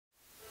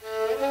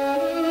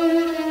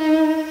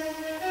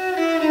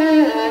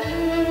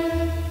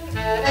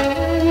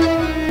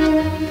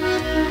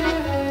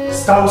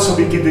stał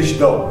sobie kiedyś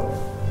dom.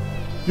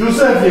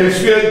 Józefie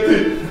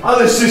święty,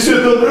 aleście się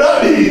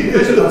dobrali!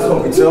 Wiecie na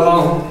spokój, co?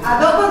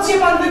 A dokąd się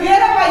pan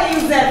wybiera, panie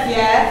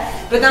Józefie?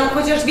 Pytam,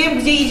 chociaż wiem,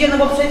 gdzie idzie, no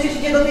bo przecież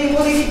idzie do tej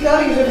młodej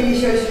Wiktorii, żeby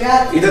jej się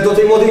oświadczyć. Idę do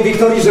tej młodej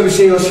Wiktorii, żeby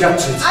się jej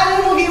oświadczyć.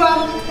 Ale mówiłam...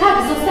 Tak,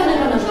 zostanę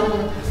pana żoną.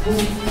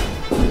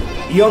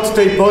 I od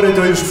tej pory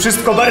to już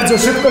wszystko bardzo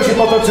szybko się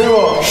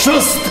potoczyło.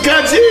 Szóstka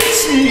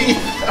dzieci!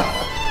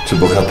 Czy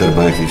bohater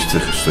ma jakieś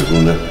cechy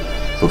szczególne,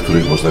 po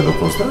których można go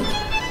poznać?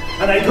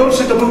 A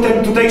najgorszy to był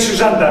ten tutejszy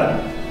żandarm.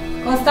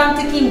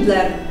 Konstanty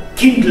Kindler.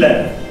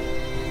 Kindler.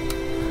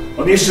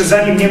 On jeszcze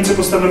zanim Niemcy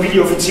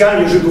postanowili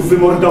oficjalnie Żydów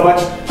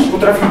wymordować,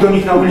 potrafił do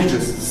nich na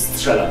ulicy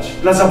strzelać.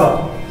 Dla zabawy.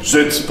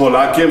 Żyd z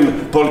Polakiem,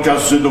 Polka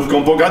z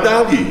Żydówką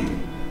pogadali.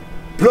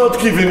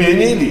 Plotki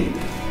wymienili.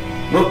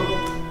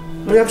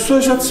 No jak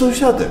sąsiad z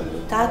sąsiadem.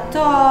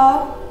 Tato,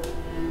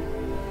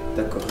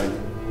 Tak, kochanie.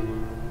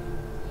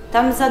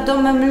 tam za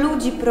domem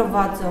ludzi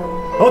prowadzą.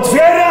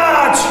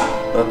 Otwierać!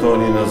 A to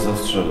oni nas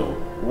zastrzelą.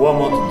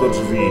 Łomot do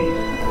drzwi.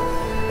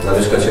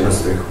 Zawieszka cię na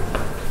strychu.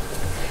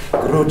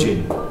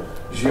 Grudzień.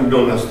 Zimno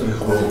na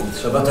strychu.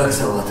 Trzeba tak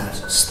załatać.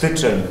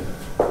 Styczeń.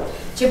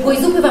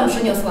 Ciepłej zupy wam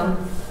przyniosłam.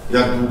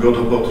 Jak długo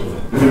to potrwa?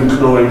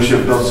 Wymknąłem się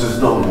w nocy z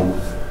domu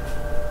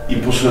i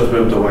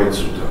poszedłem do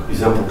łańcucha i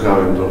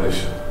zapukałem do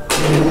Lesia.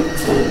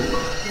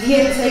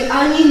 Więcej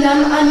ani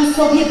nam, ani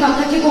sobie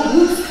pan takiego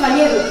głupstwa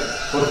nie rób.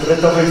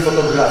 Portretowej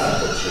fotografii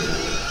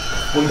potrzebuję.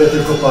 Pójdę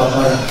tylko po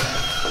aparat.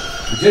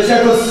 Gdzieś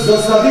ja go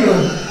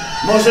zostawiłem?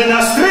 Może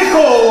na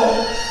strychu!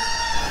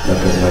 Na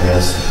pewno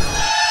jasne.